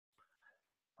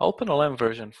OpenLM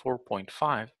version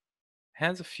 4.5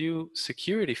 has a few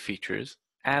security features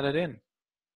added in.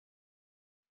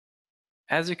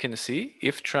 As you can see,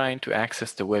 if trying to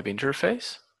access the web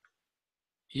interface,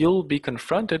 you'll be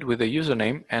confronted with a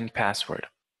username and password.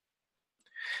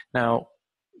 Now,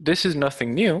 this is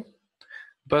nothing new,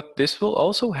 but this will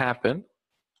also happen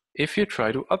if you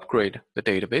try to upgrade the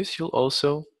database. You'll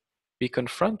also be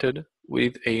confronted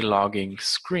with a logging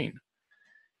screen.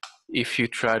 If you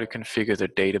try to configure the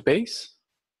database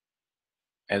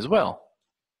as well.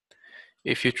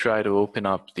 If you try to open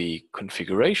up the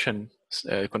configuration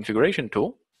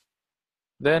tool,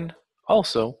 then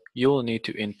also you'll need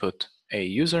to input a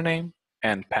username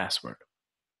and password.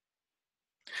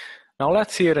 Now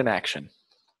let's see it in action.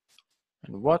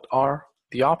 And what are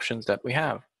the options that we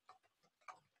have?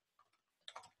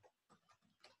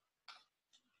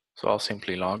 So I'll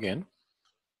simply log in.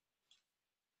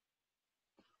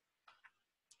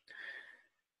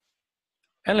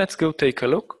 And let's go take a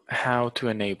look how to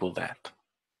enable that.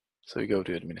 So you go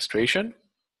to Administration.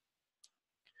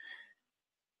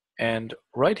 And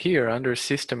right here under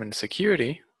System and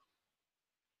Security,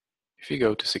 if you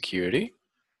go to Security,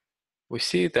 we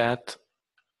see that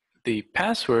the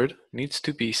password needs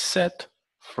to be set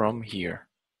from here.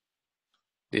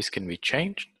 This can be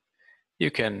changed.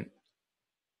 You can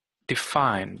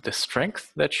define the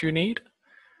strength that you need,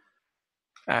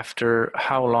 after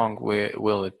how long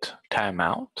will it time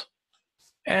out,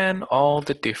 and all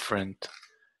the different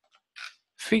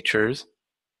features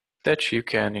that you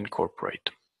can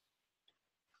incorporate.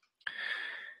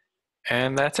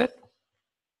 And that's it.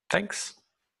 Thanks.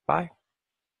 Bye.